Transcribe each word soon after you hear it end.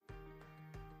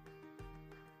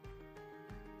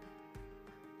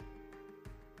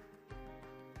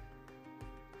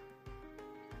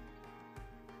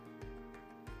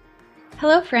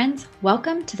Hello, friends.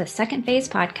 Welcome to the Second Phase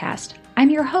podcast.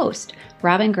 I'm your host,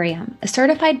 Robin Graham, a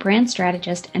certified brand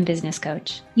strategist and business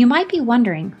coach. You might be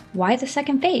wondering, why the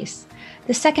second phase?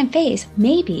 The second phase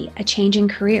may be a change in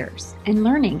careers and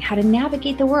learning how to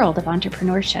navigate the world of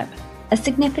entrepreneurship, a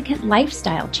significant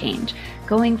lifestyle change,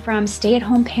 going from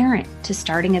stay-at-home parent to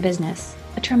starting a business,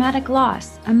 a traumatic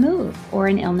loss, a move, or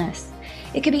an illness.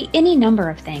 It could be any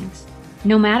number of things.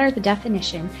 No matter the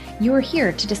definition, you are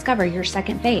here to discover your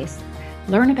second phase.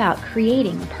 Learn about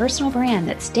creating a personal brand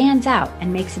that stands out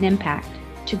and makes an impact,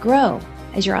 to grow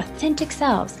as your authentic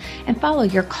selves and follow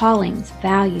your callings,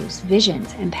 values,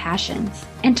 visions, and passions,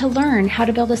 and to learn how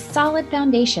to build a solid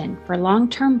foundation for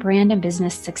long-term brand and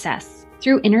business success.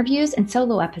 Through interviews and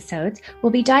solo episodes,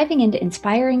 we'll be diving into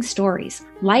inspiring stories,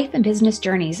 life and business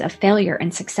journeys of failure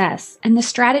and success, and the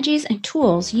strategies and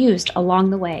tools used along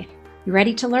the way. You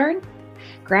ready to learn?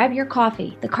 Grab your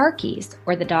coffee, the car keys,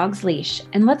 or the dog's leash,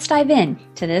 and let's dive in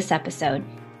to this episode.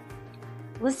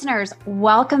 Listeners,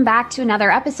 welcome back to another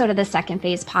episode of the Second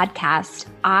Phase podcast.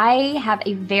 I have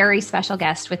a very special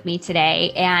guest with me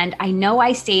today, and I know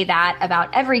I say that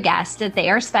about every guest, that they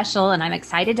are special, and I'm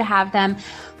excited to have them.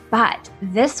 But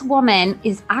this woman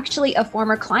is actually a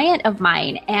former client of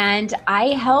mine, and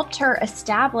I helped her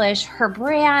establish her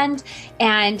brand.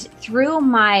 And through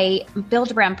my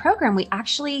Build a Brand program, we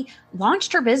actually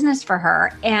launched her business for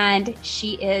her, and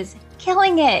she is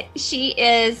killing it. She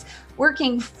is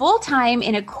working full-time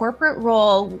in a corporate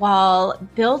role while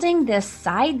building this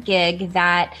side gig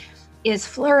that is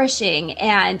flourishing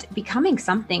and becoming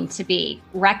something to be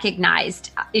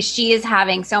recognized. She is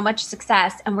having so much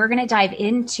success, and we're going to dive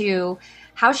into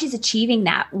how she's achieving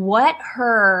that, what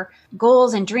her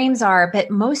goals and dreams are,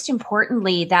 but most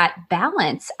importantly, that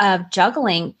balance of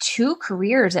juggling two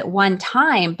careers at one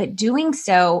time, but doing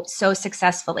so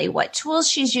successfully, what tools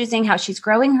she's using, how she's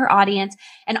growing her audience,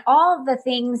 and all of the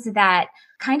things that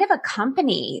kind of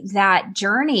accompany that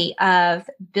journey of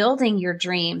building your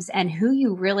dreams and who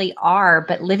you really are,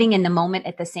 but living in the moment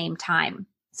at the same time.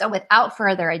 So without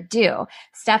further ado,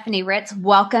 Stephanie Ritz,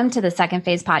 welcome to the Second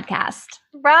Phase podcast.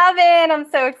 Robin, I'm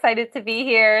so excited to be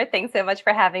here. Thanks so much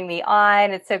for having me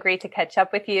on. It's so great to catch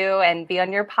up with you and be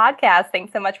on your podcast.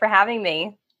 Thanks so much for having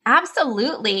me.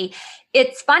 Absolutely.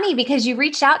 It's funny because you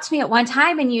reached out to me at one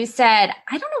time and you said,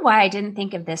 I don't know why I didn't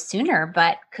think of this sooner,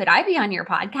 but could I be on your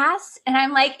podcast? And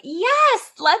I'm like,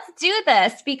 yes, let's do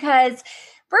this. Because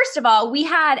first of all, we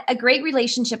had a great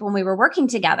relationship when we were working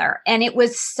together, and it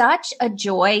was such a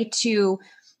joy to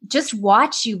just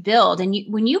watch you build. And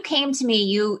when you came to me,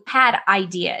 you had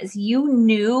ideas. You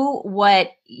knew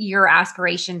what your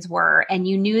aspirations were, and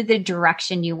you knew the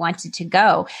direction you wanted to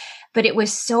go. But it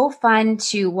was so fun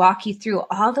to walk you through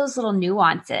all those little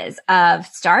nuances of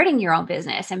starting your own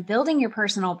business and building your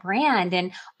personal brand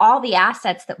and all the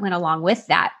assets that went along with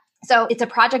that. So it's a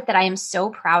project that I am so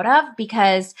proud of,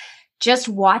 because just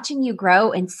watching you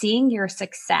grow and seeing your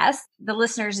success, the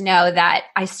listeners know that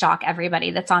I stalk everybody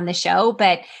that's on the show,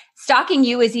 but stalking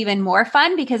you is even more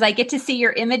fun because I get to see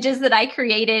your images that I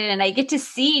created, and I get to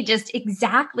see just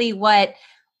exactly what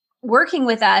working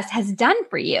with us has done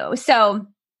for you. So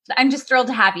I'm just thrilled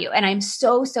to have you. And I'm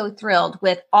so thrilled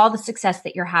with all the success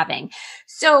that you're having.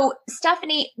 So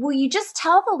Stephanie, will you just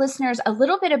tell the listeners a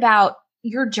little bit about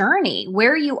your journey,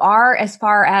 where you are as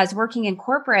far as working in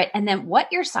corporate, and then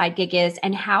what your side gig is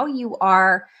and how you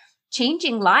are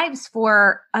changing lives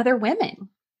for other women?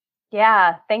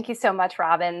 Yeah, thank you so much,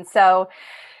 Robin. So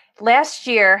last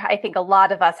year, I think a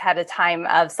lot of us had a time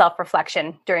of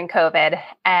self-reflection during COVID,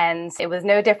 and it was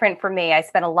no different for me. I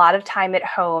spent a lot of time at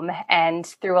home, and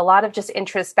through a lot of just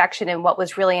introspection and what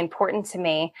was really important to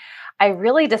me, I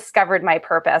really discovered my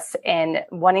purpose in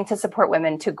wanting to support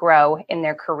women to grow in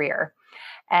their career.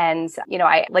 And,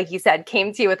 I, like you said,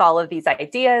 came to you with all of these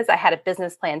ideas. I had a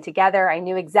business plan together. I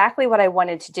knew exactly what I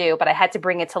wanted to do, but I had to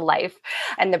bring it to life.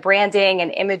 And the branding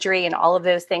and imagery and all of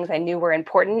those things I knew were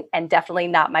important and definitely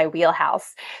not my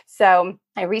wheelhouse. So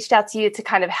I reached out to you to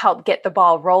kind of help get the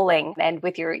ball rolling. And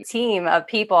with your team of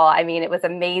people, I mean, it was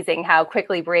amazing how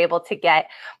quickly we're able to get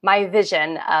my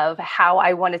vision of how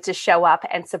I wanted to show up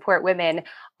and support women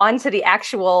onto the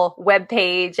actual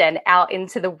webpage and out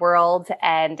into the world.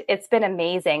 And it's been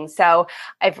amazing. So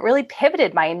I've really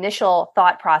pivoted my initial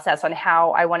thought process on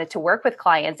how I wanted to work with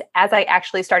clients as I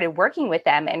actually started working with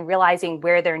them and realizing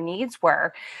where their needs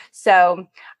were. So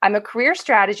I'm a career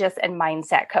strategist and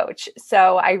mindset coach.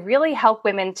 So I really help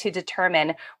women to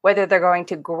determine whether they're going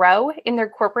to grow in their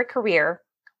corporate career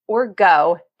or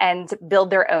go and build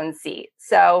their own seat.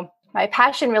 So My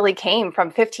passion really came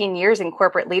from 15 years in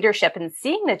corporate leadership and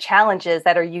seeing the challenges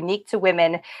that are unique to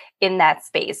women in that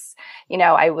space.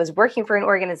 I was working for an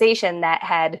organization that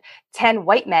had 10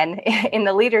 white men in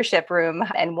the leadership room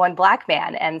and one Black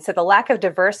man. And so the lack of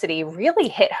diversity really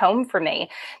hit home for me,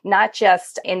 not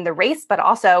just in the race, but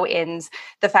also in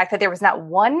the fact that there was not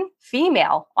one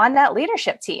female on that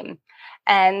leadership team.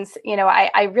 And,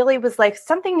 I really was like,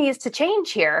 something needs to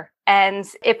change here. And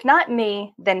if not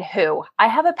me, then who? I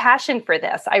have a passion for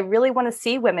this. I really want to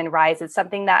see women rise. It's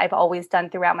something that I've always done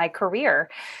throughout my career.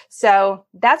 So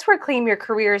that's where Claim Your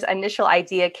Career's initial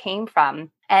idea came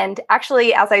from. And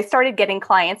actually, as I started getting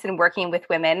clients and working with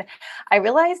women, I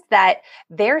realized that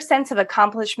their sense of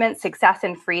accomplishment, success,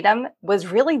 and freedom was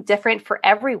really different for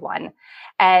everyone.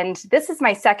 And this is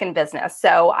my second business.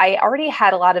 So I already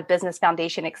had a lot of business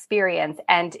foundation experience.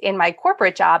 And in my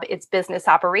corporate job, it's business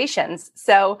operations.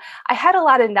 So I had a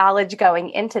lot of knowledge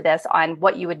going into this on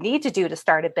what you would need to do to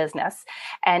start a business.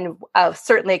 And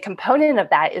certainly a component of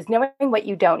that is knowing what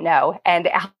you don't know and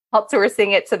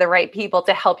outsourcing it to the right people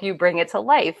to help you bring it to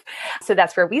life. So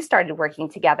that's where we started working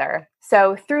together.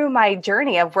 So through my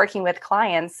journey of working with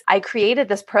clients, I created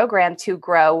this program to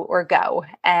grow or go.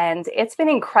 And it's been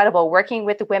incredible working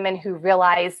with women who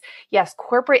realize, yes,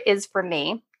 corporate is for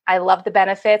me. I love the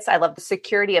benefits. I love the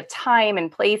security of time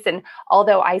and place. And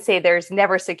although I say there's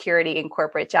never security in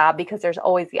corporate job because there's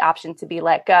always the option to be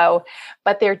let go,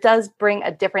 but there does bring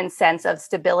a different sense of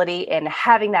stability in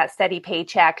having that steady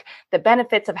paycheck, the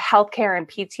benefits of healthcare and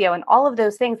PTO and all of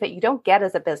those things that you don't get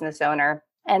as a business owner.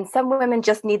 And some women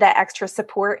just need that extra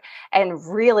support and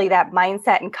really that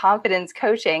mindset and confidence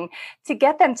coaching to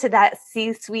get them to that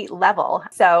C-suite level.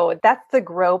 So that's the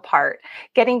grow part,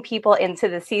 getting people into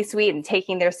the C-suite and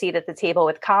taking their seat at the table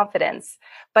with confidence.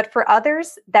 But for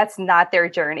others, that's not their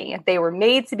journey. They were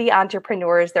made to be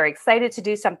entrepreneurs. They're excited to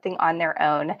do something on their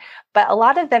own. But a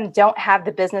lot of them don't have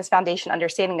the business foundation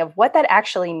understanding of what that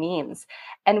actually means.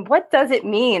 And what does it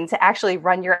mean to actually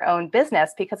run your own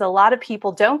business? Because a lot of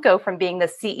people don't go from being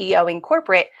the CEO in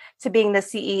corporate to being the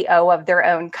CEO of their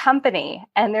own company.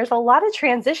 And there's a lot of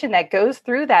transition that goes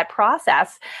through that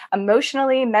process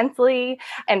emotionally, mentally,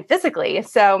 and physically.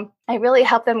 So I really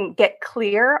help them get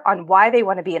clear on why they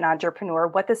want to be an entrepreneur,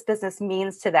 what this business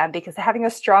means to them, because having a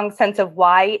strong sense of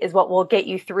why is what will get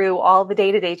you through all the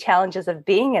day-to-day challenges of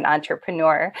being an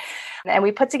entrepreneur. And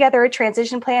we put together a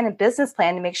transition plan and business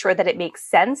plan to make sure that it makes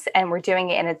sense. And we're doing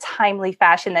it in a timely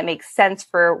fashion that makes sense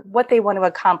for what they want to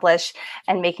accomplish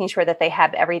and making sure that they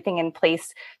have everything in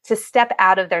place to step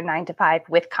out of their 9-to-5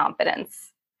 with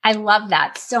confidence. I love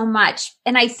that so much.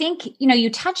 And I think, you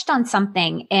touched on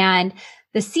something, and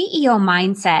the CEO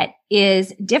mindset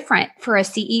is different for a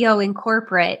CEO in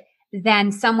corporate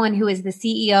than someone who is the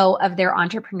CEO of their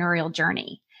entrepreneurial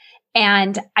journey.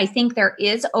 And I think there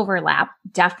is overlap,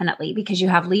 definitely, because you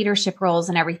have leadership roles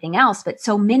and everything else. But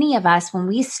so many of us, when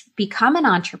we become an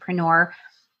entrepreneur,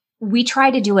 we try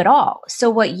to do it all.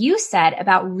 So what you said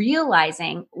about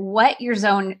realizing what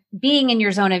being in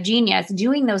your zone of genius,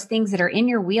 doing those things that are in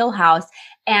your wheelhouse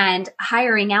and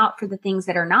hiring out for the things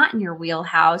that are not in your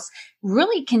wheelhouse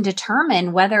really can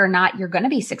determine whether or not you're going to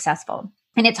be successful.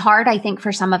 And it's hard, I think,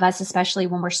 for some of us, especially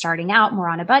when we're starting out and we're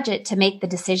on a budget, to make the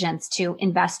decisions to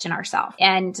invest in ourselves.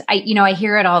 And I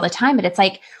hear it all the time, but it's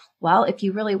like, well, if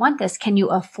you really want this, can you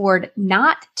afford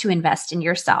not to invest in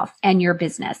yourself and your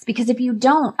business? Because if you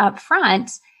don't up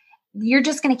front, you're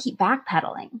just going to keep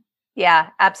backpedaling. Yeah,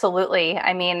 absolutely.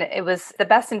 I mean, it was the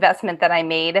best investment that I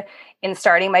made in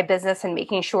starting my business and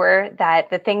making sure that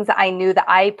the things that I knew that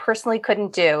I personally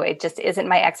couldn't do, it just isn't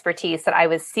my expertise, that I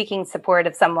was seeking support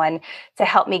of someone to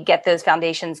help me get those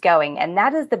foundations going. And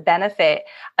that is the benefit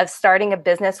of starting a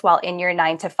business while in your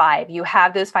 9-to-5. You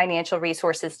have those financial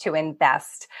resources to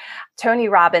invest. Tony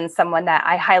Robbins, someone that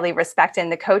I highly respect in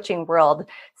the coaching world,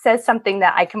 says something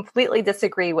that I completely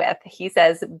disagree with. He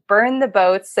says, burn the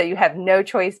boats so you have no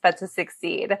choice but to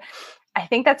succeed. I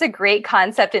think that's a great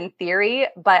concept in theory,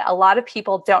 but a lot of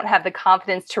people don't have the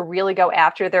confidence to really go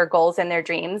after their goals and their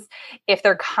dreams if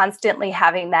they're constantly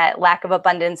having that lack of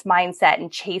abundance mindset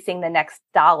and chasing the next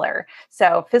dollar.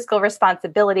 So fiscal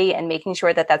responsibility and making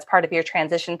sure that that's part of your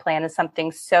transition plan is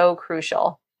something so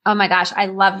crucial. Oh my gosh, I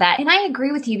love that. And I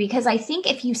agree with you, because I think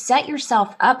if you set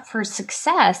yourself up for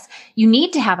success, you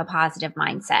need to have a positive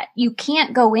mindset. You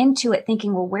can't go into it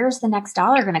thinking, well, where's the next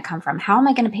dollar going to come from? How am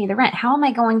I going to pay the rent? How am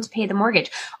I going to pay the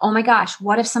mortgage? Oh my gosh,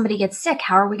 what if somebody gets sick?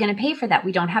 How are we going to pay for that?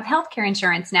 We don't have healthcare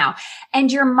insurance now.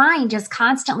 And your mind just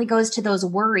constantly goes to those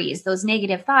worries, those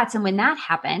negative thoughts. And when that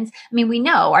happens, I mean, we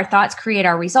know our thoughts create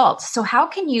our results. So how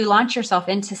can you launch yourself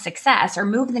into success or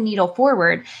move the needle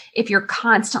forward if you're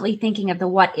constantly thinking of the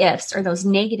what what ifs or those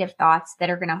negative thoughts that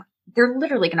they're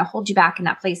literally going to hold you back in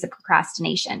that place of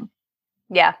procrastination.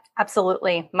 Yeah,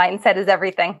 absolutely. Mindset is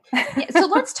everything. So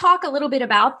let's talk a little bit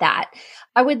about that.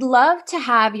 I would love to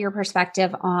have your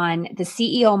perspective on the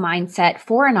CEO mindset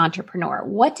for an entrepreneur.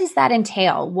 What does that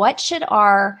entail? What should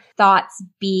our thoughts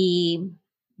be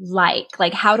like?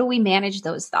 Like, how do we manage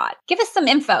those thoughts? Give us some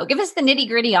info. Give us the nitty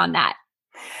gritty on that.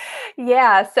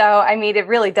 Yeah. So, I mean, it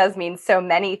really does mean so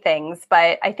many things.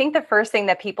 But I think the first thing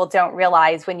that people don't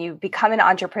realize when you become an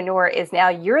entrepreneur is now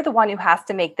you're the one who has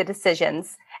to make the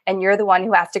decisions and you're the one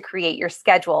who has to create your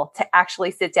schedule to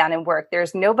actually sit down and work.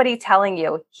 There's nobody telling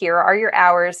you, here are your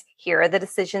hours, here are the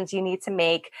decisions you need to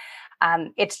make.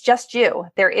 It's just you.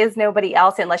 There is nobody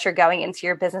else unless you're going into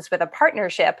your business with a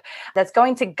partnership that's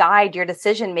going to guide your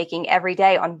decision making every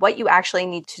day on what you actually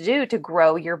need to do to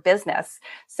grow your business.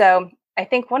 So I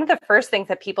think one of the first things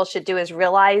that people should do is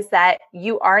realize that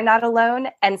you are not alone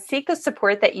and seek the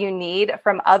support that you need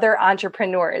from other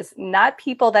entrepreneurs, not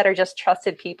people that are just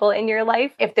trusted people in your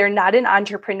life. If they're not an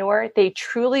entrepreneur, they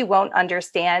truly won't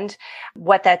understand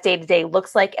what that day-to-day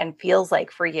looks like and feels like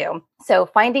for you. So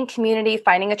finding community,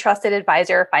 finding a trusted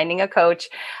advisor, finding a coach,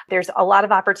 there's a lot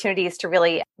of opportunities to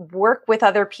really work with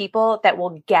other people that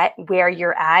will get where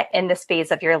you're at in this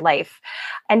phase of your life.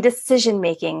 And decision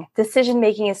making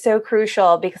is so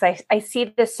crucial because I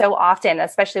see this so often,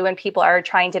 especially when people are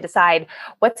trying to decide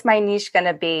what's my niche going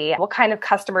to be? What kind of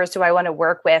customers do I want to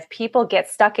work with? People get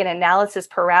stuck in analysis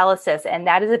paralysis. And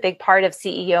that is a big part of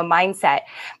CEO mindset,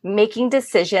 making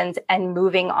decisions and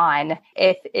moving on.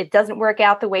 If it doesn't work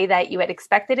out the way that you had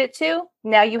expected it to,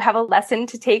 now you have a lesson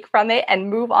to take from it and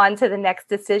move on to the next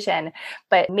decision.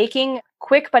 But making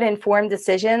quick but informed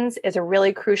decisions is a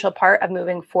really crucial part of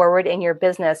moving forward in your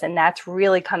business. And that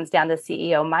really comes down to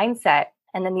CEO mindset.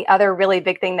 And then the other really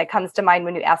big thing that comes to mind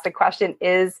when you ask the question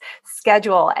is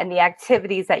schedule and the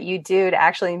activities that you do to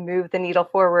actually move the needle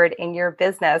forward in your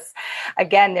business.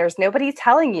 Again, there's nobody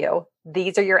telling you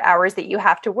these are your hours that you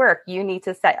have to work. You need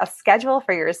to set a schedule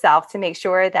for yourself to make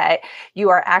sure that you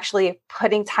are actually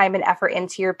putting time and effort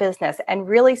into your business and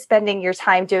really spending your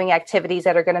time doing activities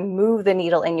that are going to move the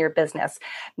needle in your business,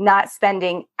 not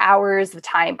spending hours of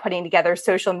time putting together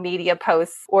social media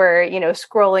posts or,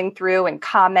 scrolling through and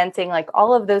commenting. Like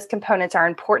all of those components are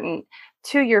important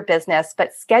to your business,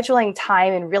 but scheduling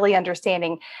time and really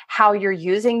understanding how you're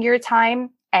using your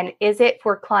time. And is it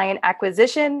for client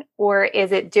acquisition or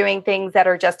is it doing things that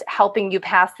are just helping you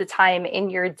pass the time in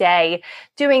your day,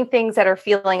 doing things that are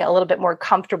feeling a little bit more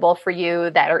comfortable for you,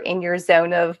 that are in your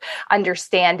zone of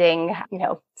understanding,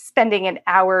 spending an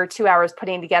hour, 2 hours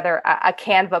putting together a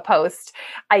Canva post.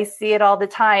 I see it all the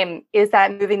time. Is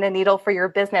that moving the needle for your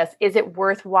business? Is it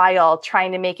worthwhile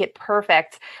trying to make it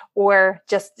perfect or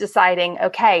just deciding,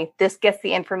 okay, this gets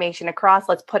the information across,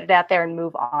 let's put it out there and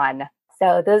move on.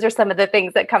 So those are some of the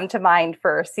things that come to mind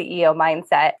for CEO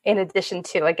mindset, in addition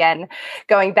to, again,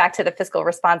 going back to the fiscal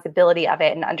responsibility of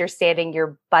it and understanding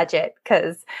your budget.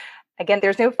 Because again,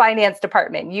 there's no finance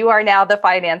department. You are now the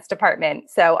finance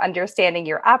department. So understanding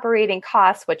your operating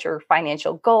costs, what your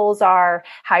financial goals are,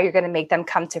 how you're going to make them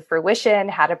come to fruition,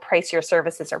 how to price your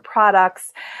services or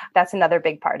products. That's another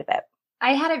big part of it.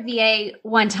 I had a VA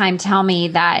one time tell me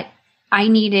that I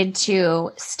needed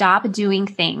to stop doing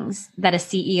things that a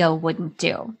CEO wouldn't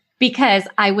do because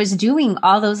I was doing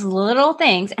all those little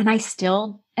things and I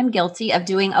still am guilty of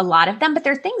doing a lot of them, but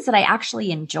they're things that I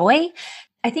actually enjoy.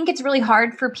 I think it's really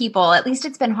hard for people, at least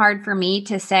it's been hard for me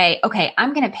to say, okay,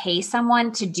 I'm going to pay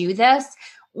someone to do this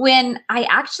when I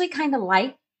actually kind of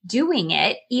like doing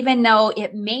it, even though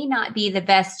it may not be the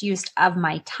best use of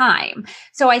my time.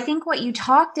 So I think what you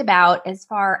talked about as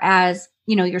far as,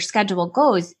 your schedule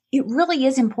goes, it really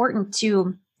is important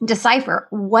to decipher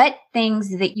what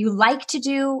things that you like to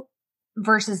do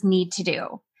versus need to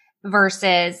do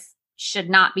versus should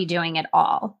not be doing at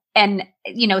all. And,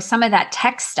 some of that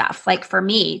tech stuff, like for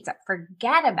me, it's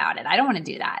forget about it. I don't want to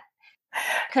do that.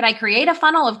 Could I create a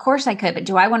funnel? Of course I could, but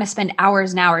do I want to spend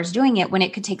hours and hours doing it when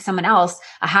it could take someone else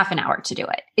a half an hour to do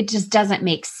it? It just doesn't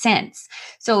make sense.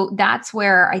 So that's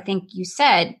where I think you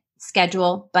said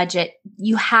schedule, budget,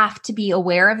 you have to be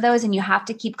aware of those and you have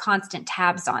to keep constant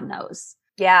tabs on those.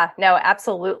 Yeah, no,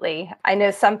 absolutely. I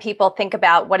know some people think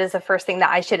about what is the first thing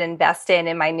that I should invest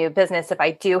in my new business if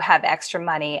I do have extra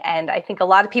money. And I think a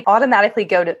lot of people automatically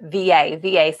go to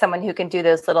VA, someone who can do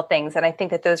those little things. And I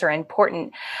think that those are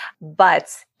important.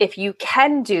 But if you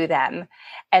can do them,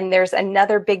 and there's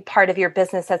another big part of your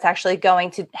business that's actually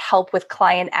going to help with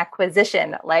client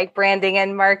acquisition, like branding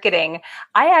and marketing,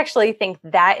 I actually think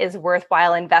that is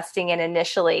worthwhile investing in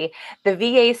initially. The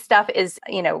VA stuff is,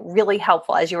 really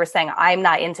helpful. As you were saying, I'm I'm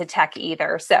not into tech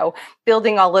either. So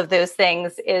building all of those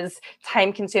things is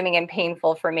time consuming and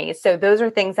painful for me. So those are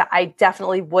things that I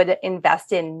definitely would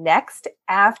invest in next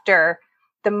after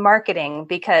the marketing,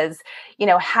 because,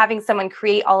 having someone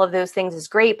create all of those things is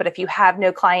great. But if you have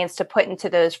no clients to put into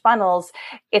those funnels,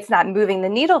 it's not moving the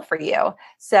needle for you.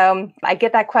 So I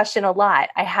get that question a lot.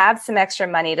 I have some extra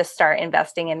money to start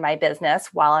investing in my business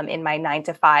while I'm in my 9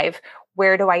 to 5.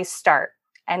 Where do I start?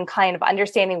 And kind of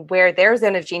understanding where their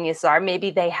zone of genius are.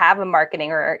 Maybe they have a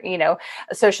marketing or,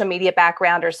 a social media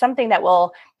background or something that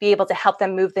will be able to help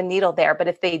them move the needle there. But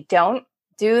if they don't,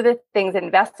 do the things,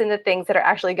 invest in the things that are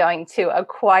actually going to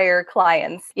acquire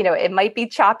clients. It might be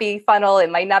choppy funnel.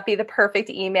 It might not be the perfect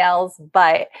emails,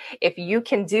 but if you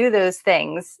can do those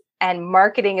things, and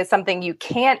marketing is something you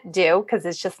can't do because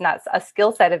it's just not a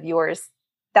skill set of yours,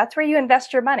 that's where you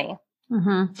invest your money.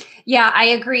 Mm-hmm. Yeah, I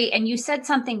agree. And you said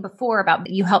something before about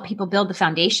you help people build the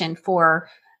foundation for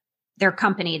their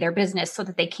company, their business, so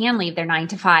that they can leave their 9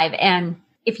 to 5. And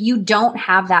if you don't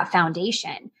have that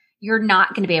foundation, you're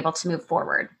not going to be able to move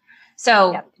forward.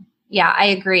 So Yep. Yeah, I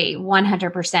agree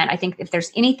 100%. I think if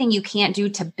there's anything you can't do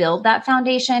to build that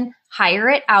foundation, hire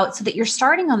it out so that you're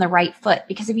starting on the right foot.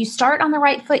 Because if you start on the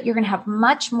right foot, you're going to have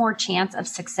much more chance of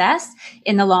success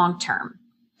in the long term.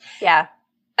 Yeah.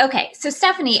 Okay. So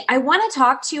Stephanie, I want to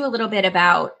talk to you a little bit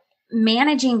about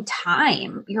managing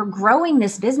time. You're growing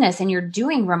this business and you're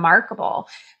doing remarkable,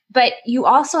 but you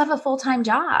also have a full-time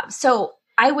job. So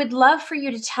I would love for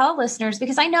you to tell listeners,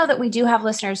 because I know that we do have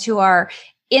listeners who are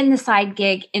in the side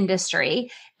gig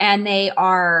industry and they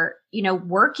are,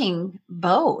 working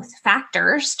both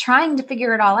factors, trying to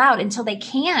figure it all out until they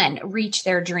can reach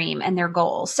their dream and their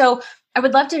goals. So I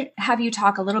would love to have you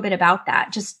talk a little bit about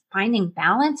that. Just finding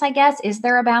balance, I guess. Is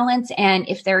there a balance? And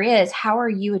if there is, how are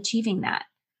you achieving that?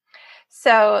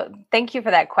 So thank you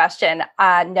for that question.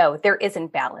 No, there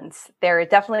isn't balance. There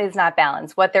definitely is not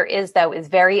balance. What there is, though, is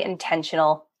very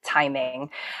intentional timing.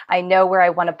 I know where I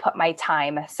want to put my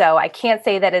time. So I can't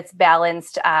say that it's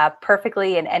balanced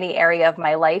perfectly in any area of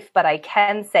my life, but I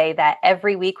can say that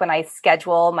every week when I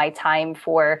schedule my time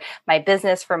for my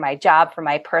business, for my job, for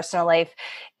my personal life,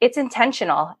 it's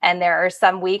intentional. And there are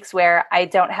some weeks where I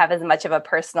don't have as much of a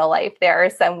personal life. There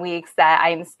are some weeks that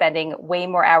I'm spending way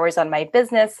more hours on my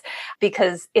business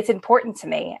because it's important to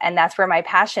me. And that's where my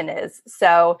passion is.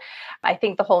 So I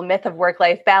think the whole myth of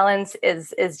work-life balance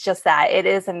is just that. It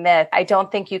is a myth. I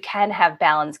don't think you can have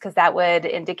balance because that would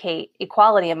indicate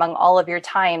equality among all of your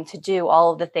time to do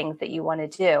all of the things that you want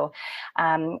to do.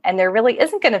 And there really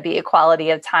isn't going to be equality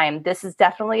of time. This is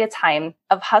definitely a time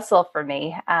of hustle for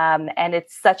me. And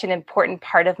it's such an important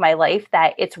part of my life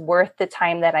that it's worth the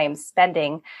time that I am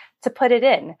spending to put it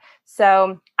in.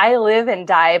 So I live and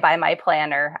die by my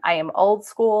planner. I am old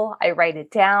school. I write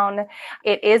it down.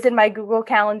 It is in my Google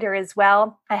Calendar as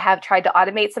well. I have tried to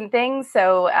automate some things,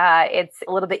 so it's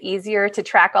a little bit easier to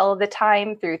track all of the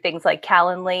time through things like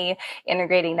Calendly,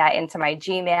 integrating that into my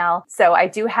Gmail. So I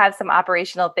do have some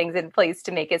operational things in place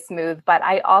to make it smooth, but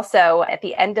I also, at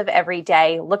the end of every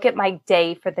day, look at my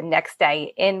day for the next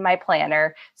day in my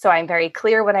planner. So I'm very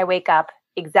clear when I wake up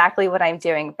exactly what I'm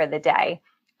doing for the day.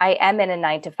 I am in a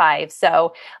 9 to 5.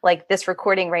 So like this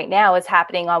recording right now is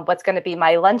happening on what's going to be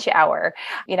my lunch hour.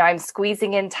 I'm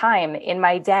squeezing in time in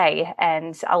my day.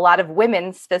 And a lot of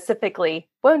women specifically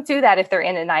won't do that if they're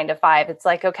in a 9 to 5. It's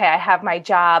like, okay, I have my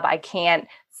job. I can't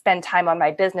spend time on my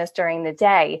business during the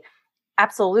day.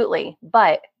 Absolutely.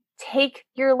 But take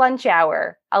your lunch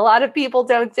hour. A lot of people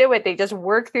don't do it. They just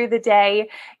work through the day.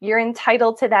 You're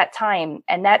entitled to that time,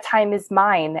 and that time is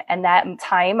mine. And that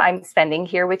time I'm spending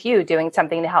here with you doing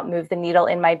something to help move the needle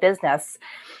in my business.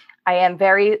 I am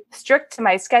very strict to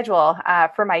my schedule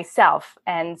for myself.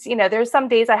 And, there's some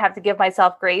days I have to give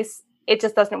myself grace. It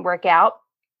just doesn't work out.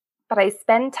 But I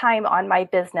spend time on my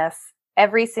business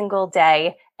every single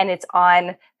day, and it's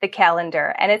on the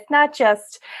calendar. And it's not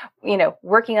just,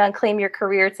 working on Claim Your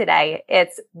Career today.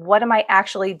 It's what am I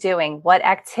actually doing? What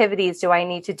activities do I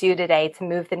need to do today to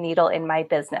move the needle in my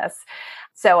business?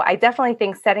 So I definitely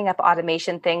think setting up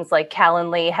automation things like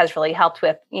Calendly has really helped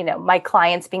with, my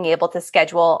clients being able to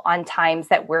schedule on times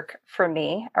that work for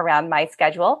me around my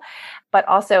schedule, but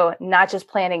also not just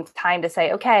planning time to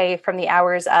say, okay, from the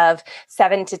hours of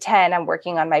 7 to 10, I'm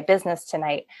working on my business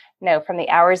tonight. No, from the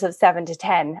hours of 7 to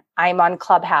 10, I'm on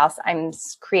Clubhouse. I'm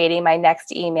creating my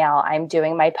next email. I'm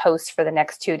doing my posts for the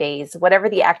next 2 days. Whatever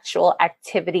the actual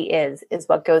activity is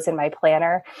what goes in my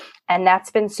planner. And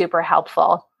that's been super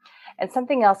helpful. And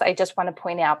something else I just want to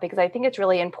point out, because I think it's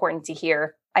really important to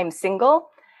hear, I'm single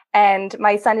and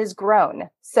my son is grown.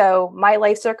 So my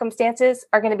life circumstances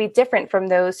are going to be different from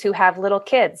those who have little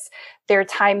kids. their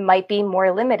time might be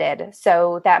more limited.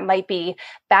 So that might be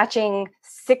batching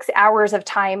 6 hours of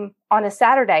time on a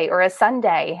Saturday or a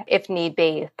Sunday, if need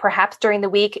be. Perhaps during the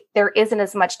week, there isn't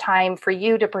as much time for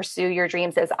you to pursue your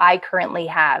dreams as I currently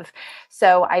have.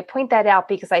 So I point that out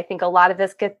because I think a lot of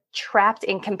us get trapped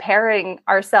in comparing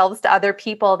ourselves to other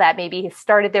people that maybe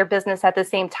started their business at the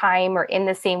same time or in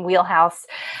the same wheelhouse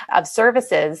of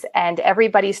services. And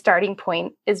everybody's starting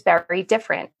point is very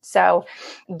different. So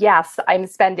yes, I'm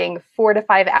spending 4 to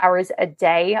 5 hours a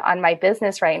day on my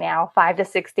business right now, 5 to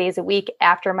 6 days a week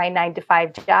after my 9 to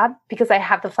 5 job, because I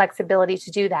have the flexibility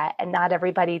to do that. And not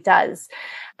everybody does.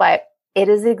 But it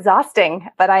is exhausting,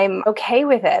 but I'm okay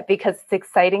with it because it's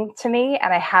exciting to me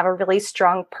and I have a really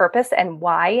strong purpose and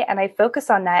why, and I focus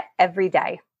on that every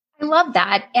day. I love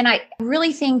that. And I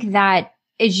really think that,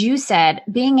 as you said,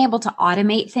 being able to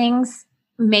automate things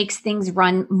makes things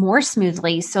run more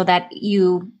smoothly so that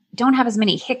you don't have as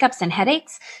many hiccups and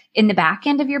headaches in the back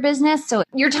end of your business. So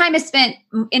your time is spent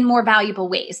in more valuable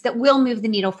ways that will move the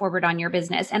needle forward on your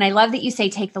business. And I love that you say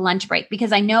take the lunch break,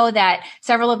 because I know that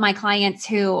several of my clients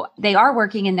who they are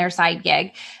working in their side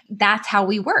gig, that's how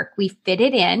we work. We fit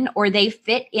it in, or they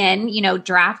fit in,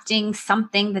 drafting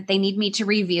something that they need me to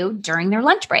review during their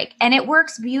lunch break. And it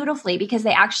works beautifully because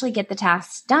they actually get the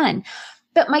tasks done.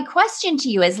 But my question to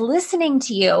you is, listening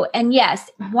to you, and yes,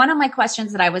 one of my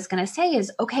questions that I was going to say is,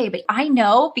 okay, but I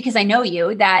know, because I know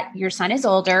you, that your son is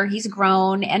older, he's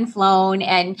grown and flown,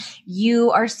 and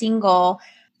you are single.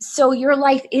 So your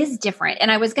life is different.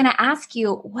 And I was going to ask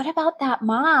you, what about that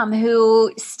mom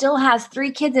who still has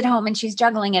 3 kids at home and she's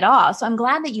juggling it all? So I'm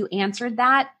glad that you answered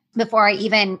that before I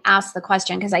even asked the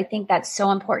question, because I think that's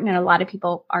so important. And a lot of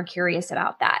people are curious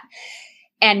about that.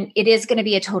 And it is going to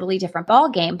be a totally different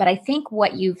ballgame. But I think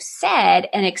what you've said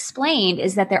and explained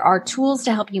is that there are tools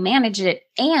to help you manage it,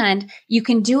 and you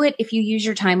can do it if you use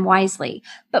your time wisely.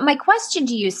 But my question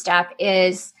to you, Steph,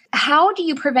 is how do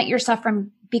you prevent yourself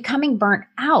from becoming burnt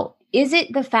out? Is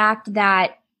it the fact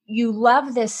that you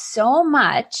love this so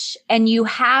much and you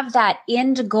have that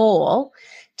end goal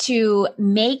to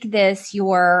make this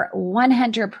your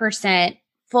 100%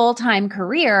 full-time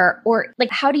career, or like,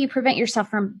 how do you prevent yourself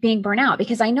from being burnt out?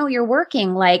 Because I know you're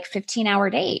working like 15-hour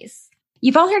days.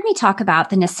 You've all heard me talk about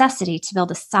the necessity to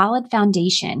build a solid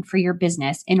foundation for your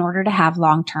business in order to have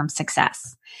long-term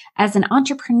success. As an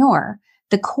entrepreneur,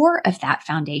 the core of that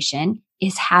foundation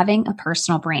is having a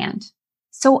personal brand.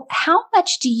 So how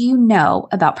much do you know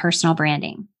about personal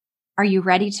branding? Are you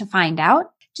ready to find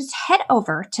out? Just head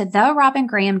over to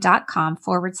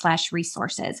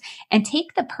therobingraham.com/resources and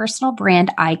take the Personal Brand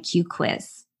IQ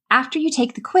quiz. After you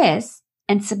take the quiz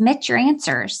and submit your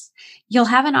answers, you'll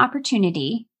have an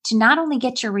opportunity to not only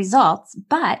get your results,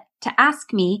 but to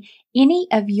ask me any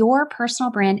of your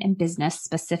personal brand and business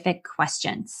specific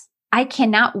questions. I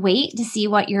cannot wait to see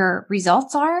what your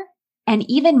results are. And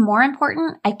even more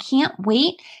important, I can't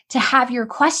wait to have your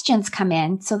questions come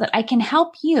in so that I can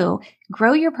help you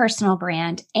grow your personal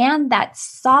brand and that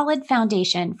solid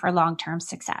foundation for long-term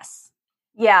success.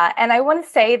 Yeah. And I want to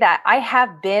say that I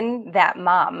have been that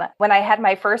mom. When I had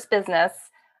my first business,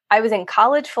 I was in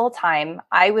college full time.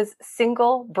 I was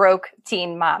single, broke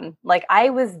teen mom. Like, I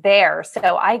was there.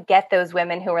 So I get those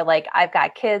women who are like, I've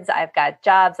got kids, I've got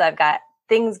jobs, I've got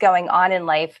things going on in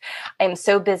life. I'm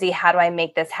so busy. How do I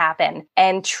make this happen?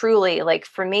 And truly, like,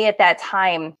 for me at that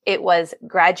time, it was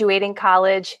graduating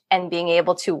college and being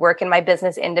able to work in my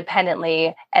business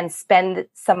independently and spend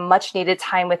some much needed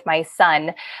time with my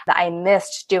son that I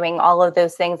missed doing all of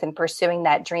those things and pursuing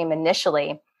that dream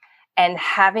initially. And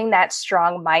having that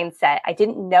strong mindset, I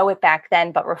didn't know it back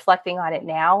then, but reflecting on it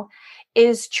now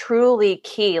is truly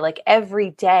key. Like,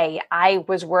 every day I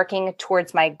was working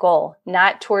towards my goal,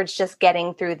 not towards just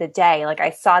getting through the day. Like, I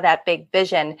saw that big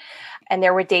vision, and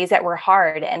there were days that were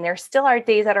hard, and there still are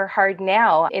days that are hard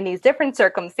now in these different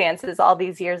circumstances all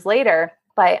these years later.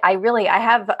 But I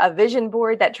have a vision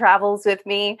board that travels with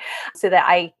me so that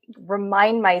I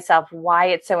remind myself why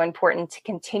it's so important to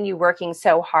continue working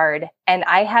so hard. And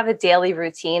I have a daily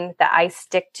routine that I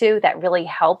stick to that really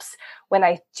helps when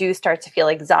I do start to feel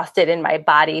exhausted in my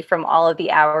body from all of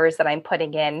the hours that I'm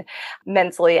putting in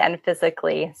mentally and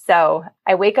physically. So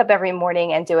I wake up every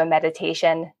morning and do a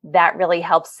meditation. That really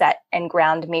helps set and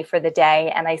ground me for the day.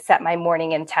 And I set my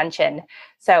morning intention.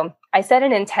 So I set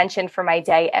an intention for my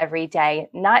day every day,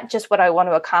 not just what I want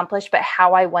to accomplish, but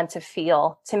how I want to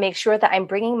feel, to make sure that I'm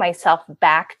bringing myself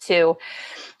back to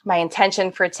my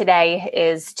intention for today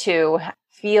is to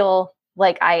feel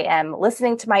like I am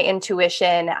listening to my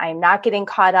intuition. I'm not getting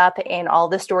caught up in all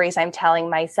the stories I'm telling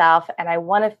myself. And I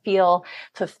want to feel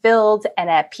fulfilled and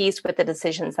at peace with the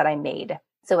decisions that I made.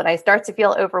 So when I start to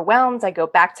feel overwhelmed, I go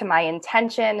back to my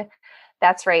intention.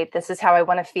 That's right. This is how I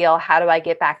want to feel. How do I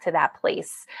get back to that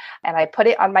place? And I put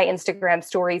it on my Instagram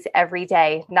stories every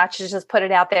day, not to just put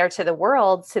it out there to the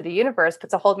world, to the universe,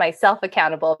 but to hold myself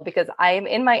accountable, because I am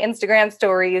in my Instagram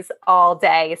stories all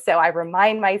day. So I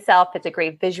remind myself, it's a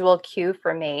great visual cue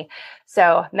for me.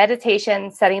 So meditation,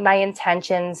 setting my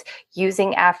intentions,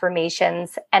 using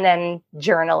affirmations, and then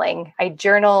journaling. I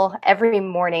journal every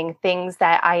morning things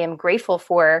that I am grateful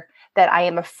for, that I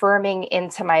am affirming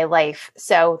into my life.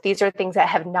 So these are things that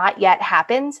have not yet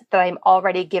happened that I'm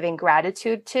already giving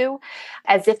gratitude to,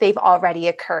 as if they've already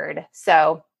occurred.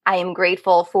 So I am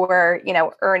grateful for,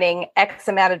 earning X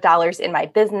amount of dollars in my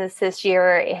business this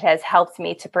year. It has helped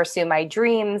me to pursue my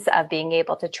dreams of being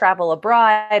able to travel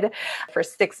abroad for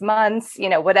 6 months,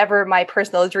 whatever my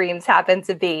personal dreams happen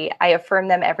to be. I affirm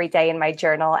them every day in my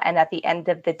journal. And at the end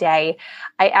of the day,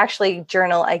 I actually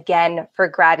journal again for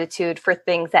gratitude for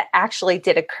things that actually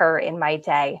did occur in my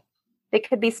day. It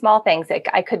could be small things.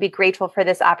 I could be grateful for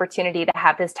this opportunity to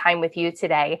have this time with you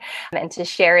today and to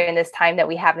share in this time that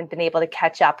we haven't been able to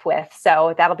catch up with.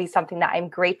 So that'll be something that I'm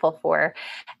grateful for.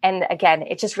 And again,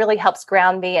 it just really helps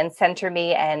ground me and center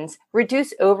me and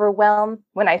reduce overwhelm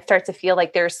when I start to feel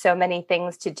like there's so many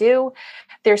things to do.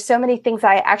 There's so many things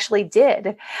I actually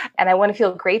did. And I want to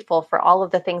feel grateful for all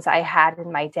of the things I had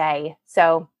in my day.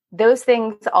 So those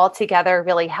things all together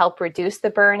really help reduce the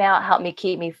burnout, help me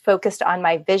keep me focused on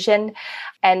my vision.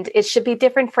 And it should be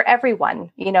different for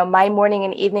everyone. My morning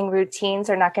and evening routines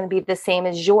are not going to be the same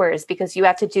as yours, because you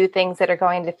have to do things that are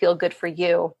going to feel good for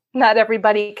you. Not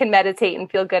everybody can meditate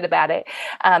and feel good about it.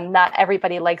 Not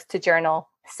everybody likes to journal.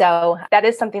 So that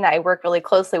is something that I work really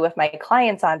closely with my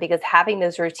clients on, because having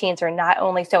those routines are not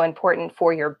only so important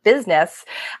for your business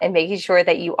and making sure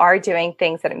that you are doing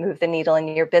things that move the needle in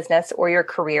your business or your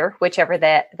career, whichever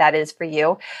that is for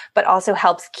you, but also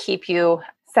helps keep you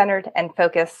centered and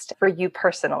focused for you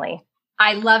personally.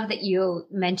 I love that you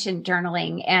mentioned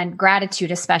journaling and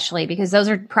gratitude, especially because those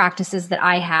are practices that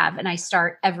I have. And I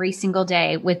start every single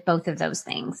day with both of those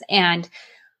things. And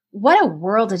what a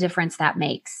world of difference that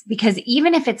makes, because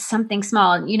even if it's something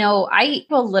small, I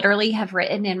will literally have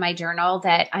written in my journal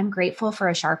that I'm grateful for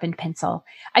a sharpened pencil.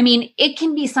 I mean, it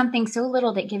can be something so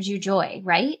little that gives you joy,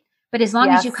 right? But as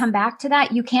long as you come back to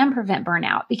that, you can prevent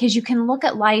burnout, because you can look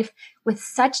at life with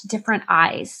such different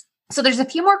eyes. So there's a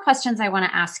few more questions I want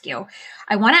to ask you.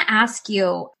 I want to ask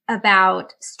you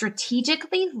about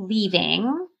strategically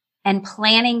leaving and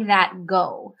planning that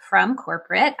go from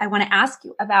corporate. I want to ask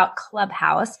you about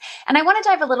Clubhouse, and I want to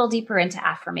dive a little deeper into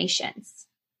affirmations.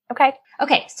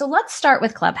 Okay. So let's start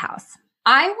with Clubhouse.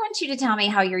 I want you to tell me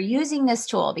how you're using this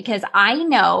tool, because I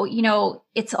know,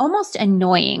 it's almost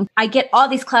annoying. I get all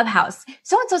these Clubhouse.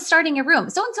 So-and-so starting a room.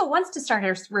 So-and-so wants to start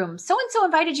a room. So-and-so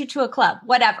invited you to a club,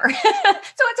 whatever.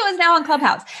 So-and-so is now on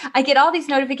Clubhouse. I get all these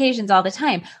notifications all the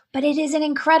time, but it is an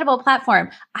incredible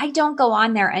platform. I don't go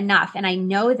on there enough. And I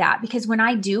know that because when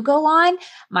I do go on,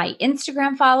 my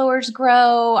Instagram followers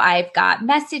grow. I've got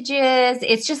messages.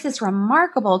 It's just this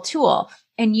remarkable tool.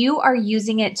 And you are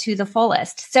using it to the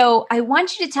fullest. So I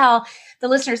want you to tell the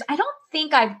listeners, I don't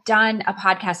think I've done a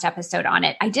podcast episode on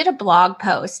it. I did a blog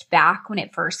post back when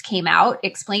it first came out,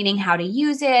 explaining how to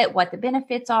use it, what the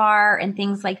benefits are, and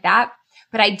things like that.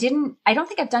 But I don't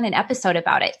think I've done an episode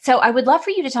about it. So I would love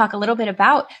for you to talk a little bit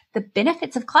about the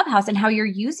benefits of Clubhouse and how you're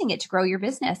using it to grow your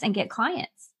business and get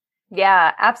clients.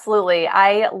 Yeah, absolutely.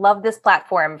 I love this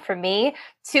platform. For me,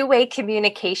 two-way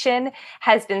communication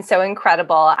has been so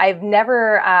incredible. I've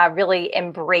never really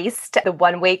embraced the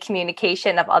one-way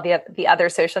communication of all the other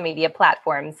social media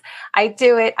platforms. I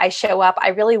do it. I show up. I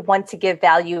really want to give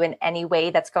value in any way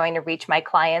that's going to reach my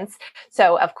clients.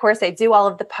 So of course I do all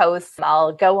of the posts.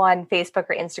 I'll go on Facebook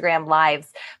or Instagram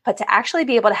lives, but to actually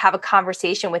be able to have a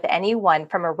conversation with anyone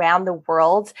from around the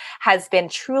world has been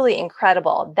truly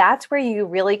incredible. That's where you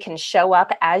really can show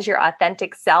up as your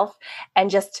authentic self and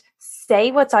just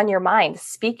say what's on your mind,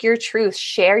 speak your truth,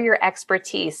 share your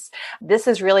expertise. This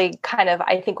is really kind of,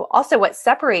 I think, also what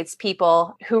separates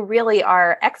people who really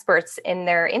are experts in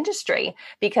their industry,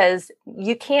 because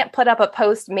you can't put up a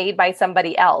post made by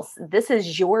somebody else. This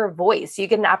is your voice. You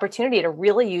get an opportunity to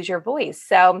really use your voice.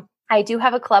 So I do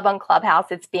have a club on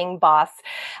Clubhouse. It's Being Boss.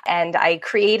 And I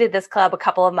created this club a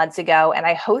couple of months ago, and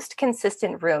I host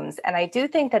consistent rooms. And I do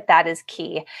think that that is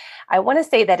key. I want to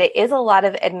say that it is a lot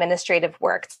of administrative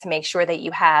work to make sure that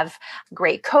you have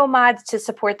great co-mods to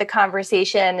support the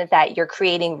conversation, that you're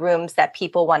creating rooms that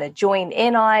people want to join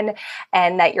in on,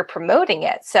 and that you're promoting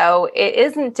it. So it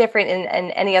isn't different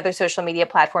in any other social media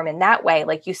platform in that way.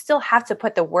 Like, you still have to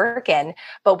put the work in,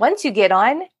 but once you get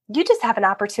on, you just have an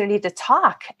opportunity to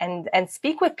talk and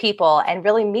speak with people and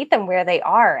really meet them where they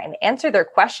are and answer their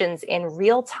questions in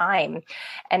real time.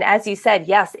 And as you said,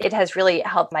 yes, it has really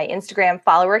helped my Instagram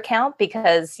follower count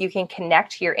because you can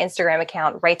connect your Instagram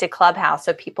account right to Clubhouse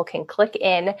so people can click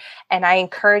in, and I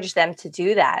encourage them to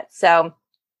do that. So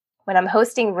when I'm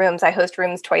hosting rooms, I host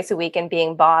rooms twice a week in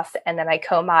Being Boss, and then I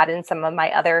co-mod in some of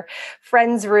my other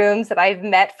friends' rooms that I've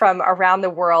met from around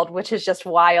the world, which is just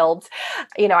wild.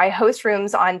 I host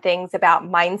rooms on things about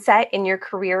mindset in your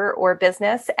career or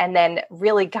business, and then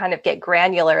really kind of get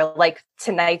granular. Like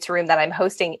tonight's room that I'm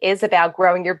hosting is about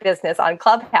growing your business on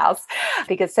Clubhouse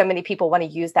because so many people want to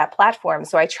use that platform.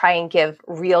 So I try and give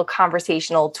real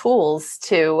conversational tools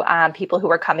to people who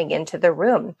are coming into the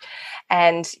room.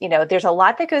 And, there's a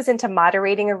lot that goes into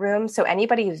moderating a room. So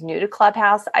anybody who's new to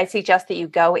Clubhouse, I suggest that you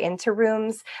go into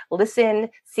rooms, listen,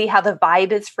 see how the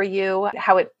vibe is for you,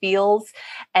 how it feels,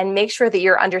 and make sure that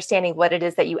you're understanding what it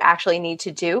is that you actually need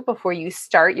to do before you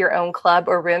start your own club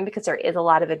or room, because there is a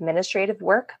lot of administrative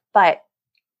work. But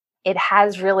it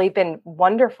has really been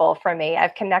wonderful for me.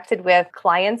 I've connected with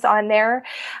clients on there,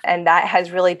 and that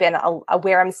has really been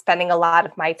where I'm spending a lot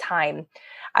of my time.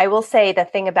 I will say the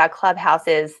thing about Clubhouse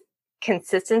is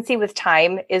consistency with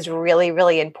time is really,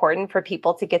 really important for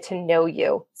people to get to know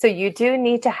you. So you do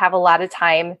need to have a lot of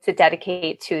time to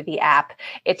dedicate to the app.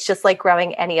 It's just like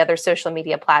growing any other social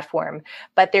media platform.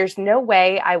 But there's no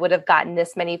way I would have gotten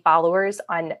this many followers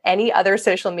on any other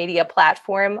social media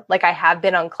platform like I have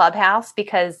been on Clubhouse,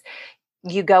 because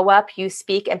you go up, you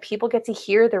speak, and people get to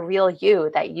hear the real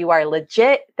you, that you are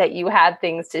legit, that you have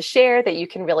things to share, that you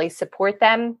can really support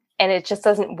them. And it just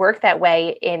doesn't work that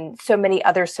way in so many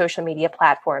other social media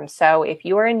platforms. So if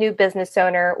you are a new business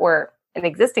owner or an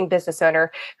existing business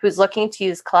owner who's looking to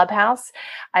use Clubhouse,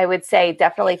 I would say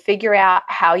definitely figure out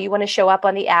how you want to show up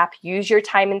on the app. Use your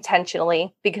time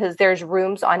intentionally, because there's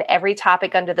rooms on every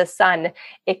topic under the sun.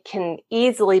 It can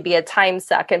easily be a time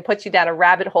suck and put you down a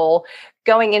rabbit hole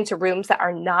going into rooms that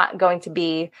are not going to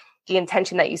be the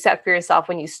intention that you set for yourself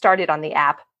when you started on the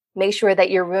app. Make sure that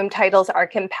your room titles are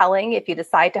compelling. If you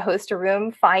decide to host a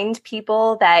room, find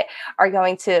people that are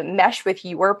going to mesh with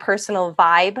your personal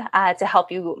vibe to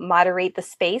help you moderate the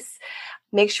space.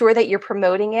 Make sure that you're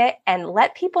promoting it and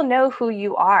let people know who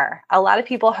you are. A lot of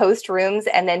people host rooms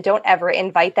and then don't ever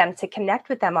invite them to connect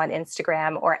with them on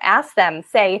Instagram or ask them,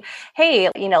 say, hey,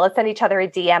 let's send each other a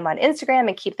DM on Instagram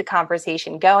and keep the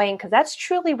conversation going, because that's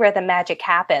truly where the magic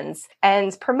happens.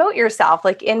 And promote yourself.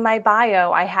 Like in my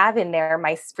bio, I have in there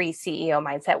my free CEO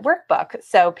Mindset Workbook.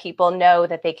 So people know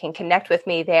that they can connect with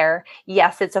me there.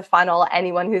 Yes, it's a funnel.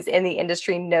 Anyone who's in the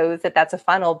industry knows that that's a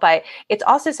funnel, but it's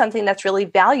also something that's really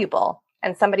valuable.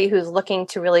 And somebody who's looking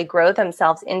to really grow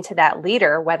themselves into that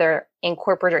leader, whether in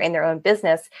corporate or in their own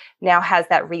business, now has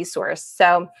that resource.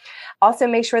 So also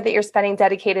make sure that you're spending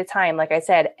dedicated time. Like I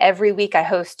said, every week I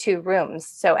host 2 rooms.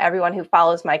 So everyone who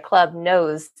follows my club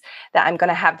knows that I'm going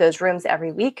to have those rooms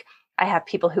every week. I have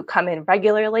people who come in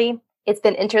regularly. It's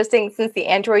been interesting since the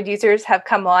Android users have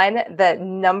come on, the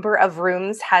number of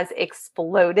rooms has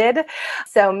exploded.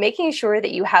 So making sure that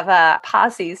you have a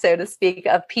posse, so to speak,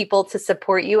 of people to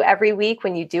support you every week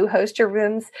when you do host your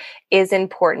rooms is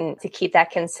important to keep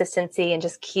that consistency and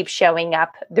just keep showing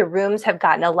up. The rooms have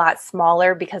gotten a lot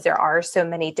smaller because there are so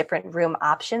many different room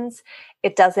options.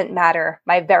 It doesn't matter.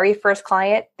 My very first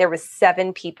client, there was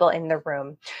 7 people in the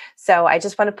room. So I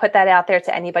just want to put that out there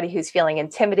to anybody who's feeling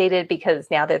intimidated, because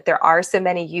now that there are so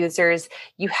many users,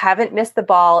 you haven't missed the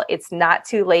ball. It's not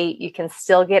too late. You can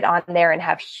still get on there and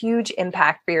have huge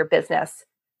impact for your business.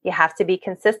 You have to be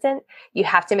consistent. You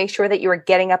have to make sure that you are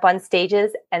getting up on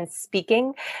stages and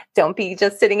speaking. Don't be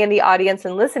just sitting in the audience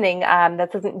and listening.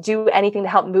 That doesn't do anything to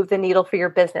help move the needle for your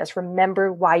business.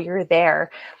 Remember why you're there.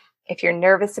 If you're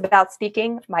nervous about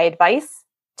speaking, my advice,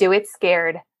 do it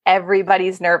scared.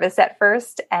 Everybody's nervous at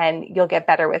first, and you'll get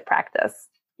better with practice.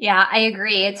 Yeah, I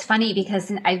agree. It's funny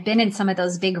because I've been in some of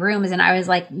those big rooms and I was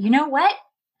like, you know what?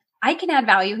 I can add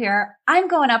value here. I'm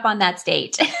going up on that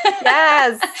stage.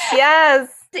 Yes.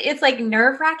 It's like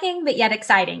nerve-wracking, but yet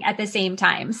exciting at the same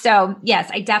time. So yes,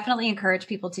 I definitely encourage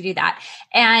people to do that.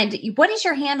 And what is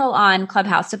your handle on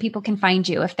Clubhouse so people can find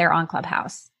you if they're on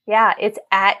Clubhouse? Yeah, it's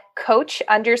at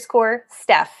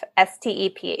coach_Steph,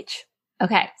 STEPH.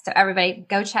 Okay. So everybody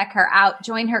go check her out,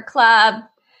 join her club,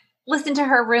 listen to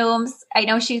her rooms. I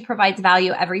know she provides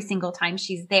value every single time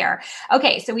she's there.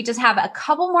 Okay. So we just have a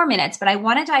couple more minutes, but I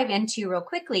want to dive into real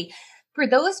quickly for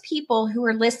those people who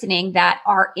are listening that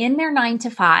are in their 9 to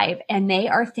 5 and they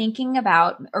are thinking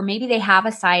about, or maybe they have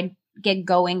a side gig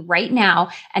going right now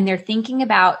and they're thinking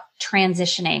about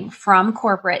transitioning from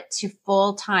corporate to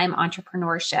full-time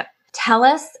entrepreneurship. Tell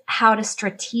us how to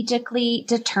strategically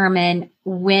determine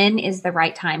when is the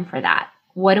right time for that.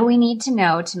 What do we need to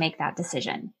know to make that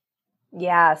decision?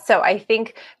 Yeah. So I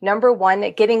think number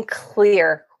one, getting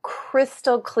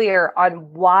crystal clear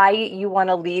on why you want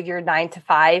to leave your 9 to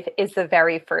 5 is the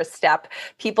very first step.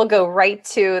 People go right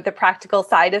to the practical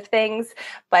side of things.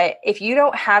 But if you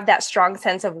don't have that strong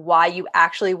sense of why you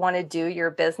actually want to do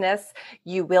your business,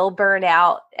 you will burn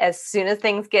out. As soon as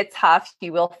things get tough,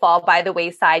 you will fall by the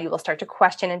wayside. You will start to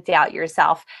question and doubt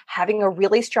yourself. Having a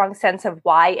really strong sense of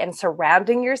why and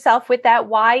surrounding yourself with that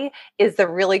why is the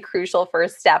really crucial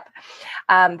first step.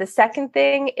 The second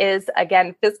thing is,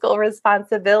 again, fiscal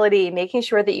responsibility, making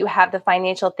sure that you have the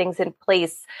financial things in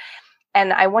place.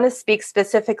 And I want to speak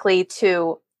specifically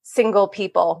to single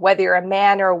people, whether you're a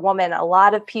man or a woman. A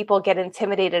lot of people get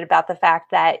intimidated about the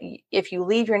fact that if you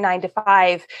leave your 9 to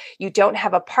 5, you don't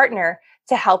have a partner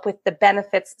to help with the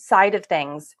benefits side of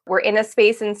things. We're in a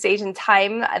space and stage in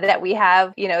time that we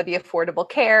have, the affordable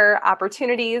care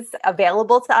opportunities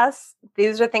available to us.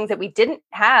 These are things that we didn't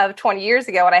have 20 years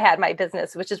ago when I had my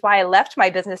business, which is why I left my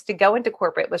business to go into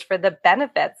corporate, was for the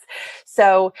benefits.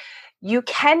 So you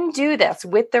can do this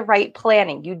with the right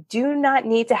planning. You do not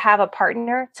need to have a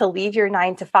partner to leave your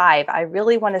 9 to 5. I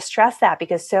really want to stress that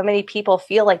because so many people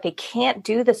feel like they can't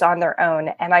do this on their own.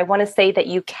 And I want to say that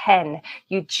you can.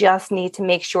 You just need to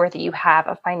make sure that you have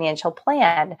a financial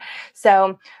plan.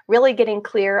 So really getting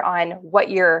clear on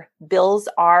what your bills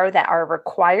are that are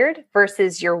required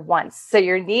versus your wants. So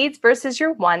your needs versus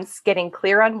your wants, getting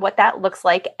clear on what that looks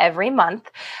like every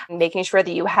month, making sure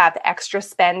that you have extra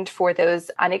spend for those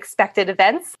unexpected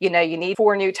events. You need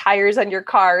 4 new tires on your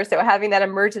car. So having that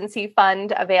emergency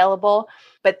fund available,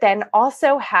 but then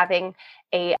also having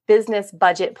a business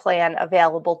budget plan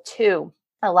available too.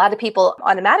 A lot of people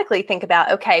automatically think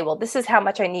about, okay, well, this is how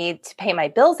much I need to pay my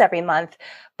bills every month,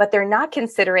 but they're not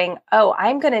considering,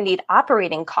 I'm going to need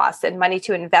operating costs and money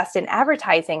to invest in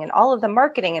advertising and all of the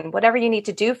marketing and whatever you need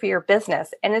to do for your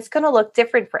business. And it's going to look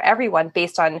different for everyone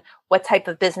based on what type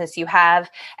of business you have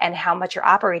and how much your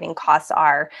operating costs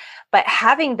are. But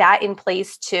having that in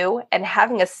place too, and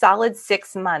having a solid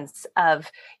 6 months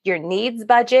of your needs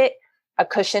budget, a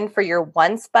cushion for your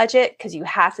wants budget, because you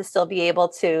have to still be able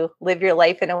to live your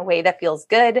life in a way that feels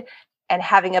good, and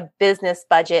having a business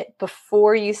budget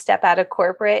before you step out of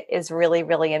corporate is really,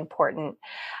 really important.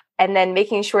 And then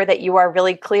making sure that you are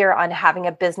really clear on having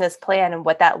a business plan and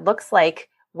what that looks like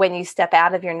when you step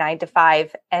out of your 9 to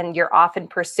 5 and you're often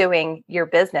pursuing your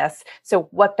business. So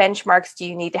what benchmarks do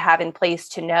you need to have in place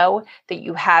to know that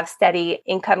you have steady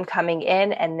income coming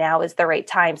in and now is the right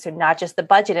time? So not just the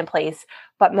budget in place,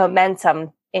 but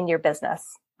momentum in your business.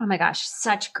 Oh my gosh,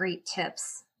 such great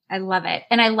tips. I love it.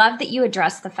 And I love that you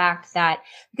address the fact that,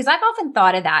 because I've often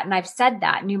thought of that and I've said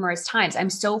that numerous times. I'm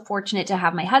so fortunate to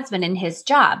have my husband in his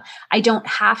job. I don't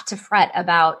have to fret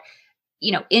about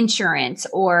insurance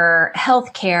or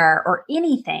healthcare or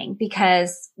anything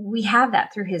because we have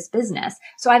that through his business.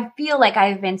 So I feel like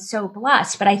I've been so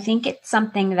blessed, but I think it's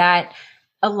something that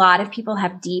a lot of people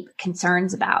have deep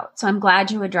concerns about. So I'm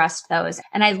glad you addressed those.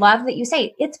 And I love that you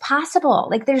say it's possible.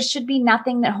 Like there should be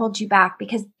nothing that holds you back,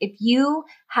 because if you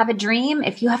have a dream,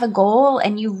 if you have a goal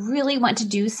and you really want to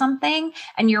do something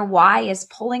and your why is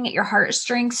pulling at your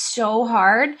heartstrings so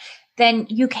hard, then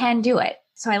you can do it.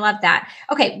 So I love that.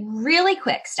 Okay, really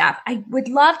quick, Steph. I would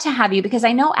love to have you, because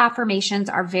I know affirmations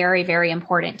are very, very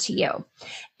important to you.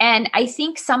 And I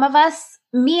think some of us,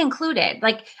 me included,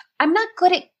 like I'm not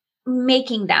good at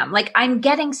making them. Like I'm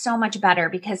getting so much better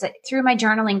because through my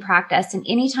journaling practice, and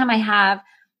anytime I have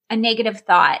a negative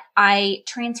thought, I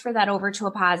transfer that over to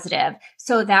a positive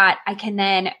so that I can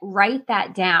then write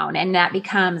that down and that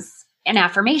becomes an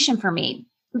affirmation for me.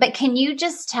 But can you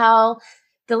just tell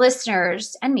the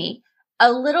listeners and me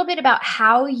a little bit about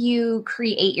how you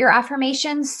create your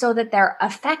affirmations so that they're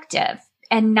effective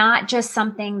and not just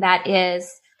something that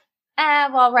is,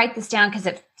 I'll write this down because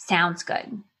it sounds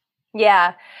good?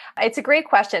 Yeah, it's a great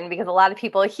question because a lot of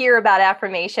people hear about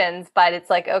affirmations, but it's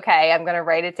like, okay, I'm going to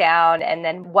write it down. And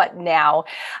then what now?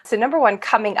 So number one,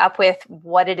 coming up with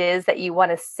what it is that you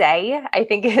want to say, I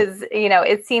think is,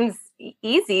 it seems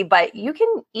easy, but you can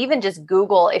even just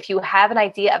Google if you have an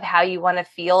idea of how you want to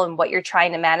feel and what you're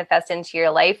trying to manifest into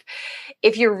your life.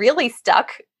 If you're really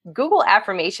stuck, Google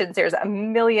affirmations. There's a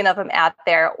million of them out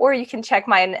there, or you can check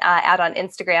mine out on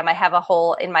Instagram. I have a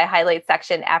whole in my highlight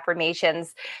section,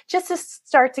 affirmations, just to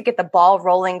start to get the ball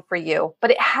rolling for you.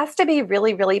 But it has to be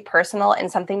really, really personal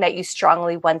and something that you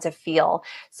strongly want to feel.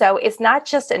 So it's not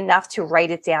just enough to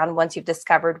write it down once you've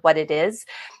discovered what it is.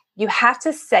 You have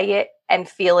to say it and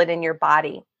feel it in your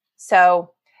body.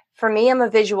 So For me, I'm a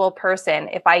visual person.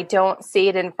 If I don't see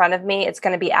it in front of me, it's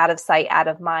going to be out of sight, out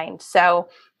of mind. So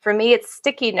for me, it's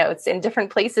sticky notes in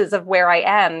different places of where I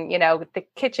am, the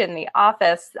kitchen, the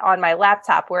office, on my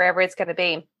laptop, wherever it's going to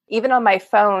be. Even on my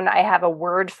phone, I have a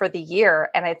word for the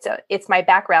year, and it's my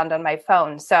background on my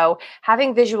phone. So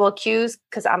having visual cues,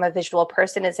 because I'm a visual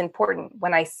person, is important.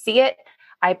 When I see it,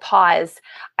 I pause,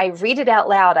 I read it out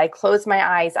loud, I close my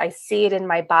eyes, I see it in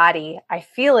my body, I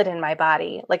feel it in my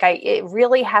body. It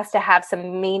really has to have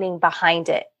some meaning behind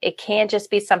it. It can't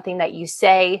just be something that you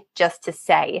say just to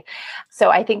say. So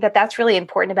I think that that's really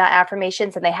important about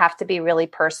affirmations, and they have to be really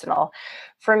personal.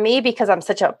 For me, because I'm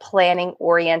such a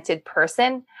planning-oriented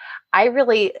person, I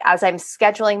really, as I'm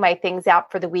scheduling my things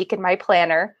out for the week in my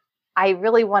planner, I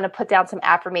really want to put down some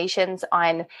affirmations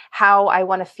on how I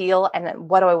want to feel and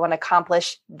what do I want to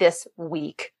accomplish this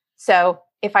week. So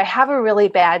if I have a really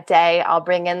bad day, I'll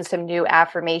bring in some new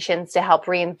affirmations to help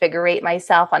reinvigorate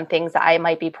myself on things that I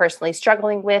might be personally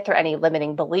struggling with or any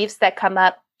limiting beliefs that come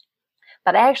up.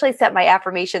 But I actually set my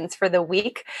affirmations for the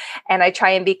week, and I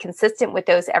try and be consistent with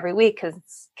those every week, because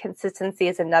consistency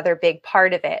is another big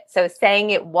part of it. So saying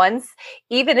it once,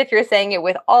 even if you're saying it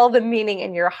with all the meaning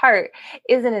in your heart,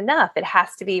 isn't enough. It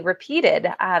has to be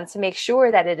repeated to make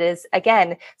sure that it is,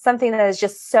 again, something that is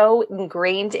just so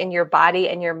ingrained in your body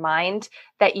and your mind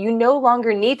that you no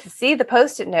longer need to see the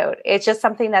Post-it note. It's just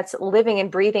something that's living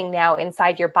and breathing now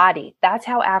inside your body. That's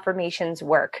how affirmations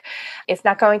work. It's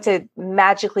not going to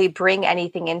magically bring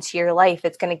anything into your life.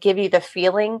 It's going to give you the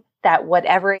feeling that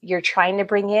whatever you're trying to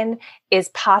bring in is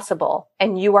possible,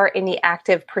 and you are in the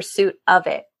active pursuit of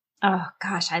it. Oh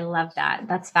gosh, I love that.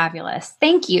 That's fabulous.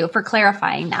 Thank you for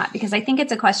clarifying that, because I think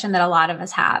it's a question that a lot of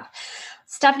us have.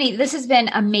 Stephanie, this has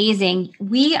been amazing.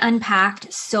 We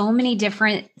unpacked so many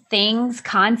different things,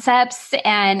 concepts,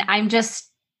 and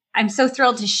I'm so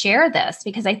thrilled to share this,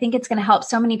 because I think it's going to help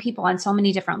so many people on so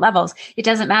many different levels. It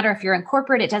doesn't matter if you're in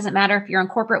corporate. It doesn't matter if you're in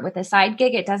corporate with a side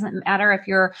gig. It doesn't matter if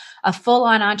you're a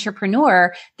full-on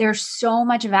entrepreneur. There's so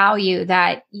much value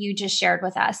that you just shared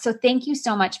with us. So thank you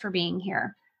so much for being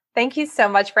here. Thank you so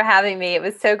much for having me. It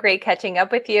was so great catching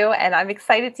up with you, and I'm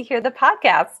excited to hear the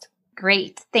podcast.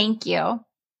 Great. Thank you.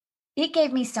 It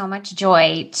gave me so much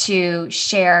joy to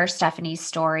share Stephanie's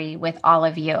story with all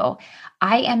of you.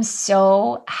 I am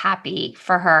so happy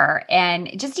for her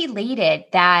and just elated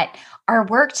that our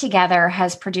work together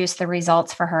has produced the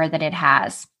results for her that it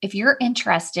has. If you're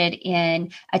interested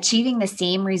in achieving the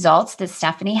same results that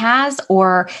Stephanie has,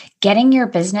 or getting your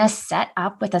business set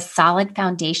up with a solid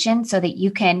foundation so that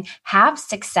you can have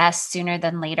success sooner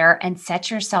than later and set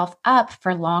yourself up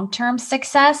for long-term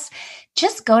success,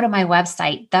 just go to my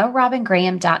website,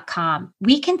 therobingraham.com.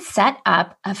 We can set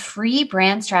up a free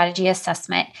brand strategy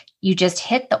assessment. You just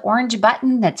hit the orange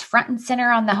button that's front and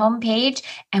center on the homepage,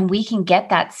 and we can get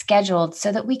that scheduled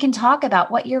so that we can talk about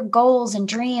what your goals and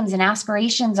dreams and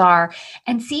aspirations are,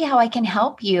 and see how I can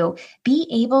help you be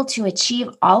able to achieve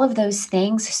all of those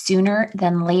things sooner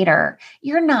than later.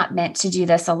 You're not meant to do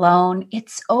this alone.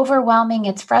 It's overwhelming,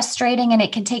 it's frustrating, and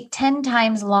it can take 10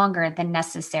 times longer than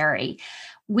necessary.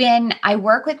 When I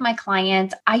work with my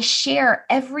clients, I share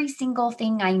every single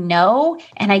thing I know,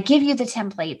 and I give you the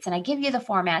templates and I give you the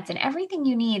formats and everything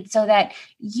you need so that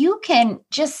you can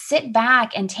just sit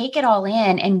back and take it all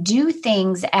in and do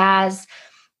things as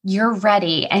you're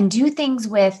ready, and do things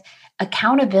with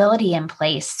accountability in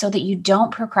place so that you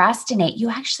don't procrastinate. You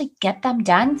actually get them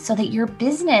done so that your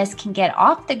business can get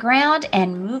off the ground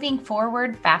and moving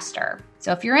forward faster.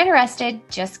 So if you're interested,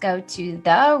 just go to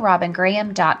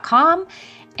therobingraham.com,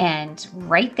 and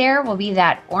right there will be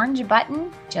that orange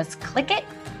button. Just click it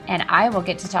and I will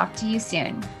get to talk to you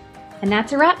soon. And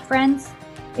that's a wrap, friends.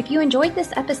 If you enjoyed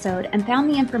this episode and found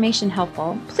the information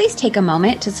helpful, please take a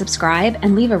moment to subscribe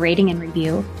and leave a rating and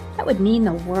review. That would mean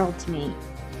the world to me.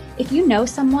 If you know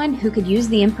someone who could use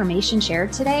the information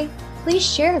shared today, please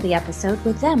share the episode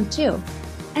with them too.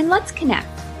 And let's connect.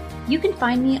 You can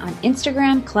find me on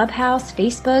Instagram, Clubhouse,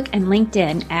 Facebook, and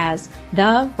LinkedIn as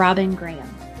The Robin Graham.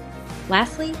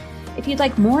 Lastly, if you'd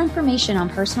like more information on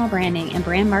personal branding and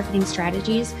brand marketing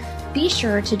strategies, be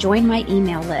sure to join my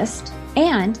email list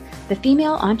and the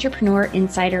Female Entrepreneur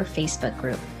Insider Facebook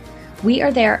group. We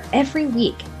are there every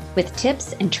week with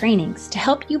tips and trainings to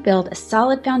help you build a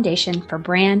solid foundation for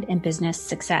brand and business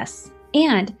success.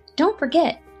 And don't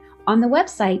forget, on the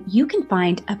website, you can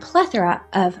find a plethora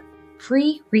of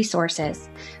free resources.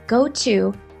 Go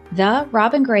to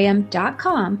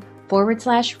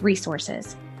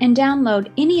therobingraham.com/resources and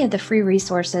download any of the free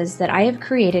resources that I have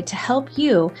created to help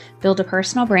you build a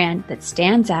personal brand that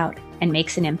stands out and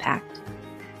makes an impact.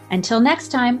 Until next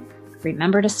time,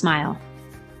 remember to smile.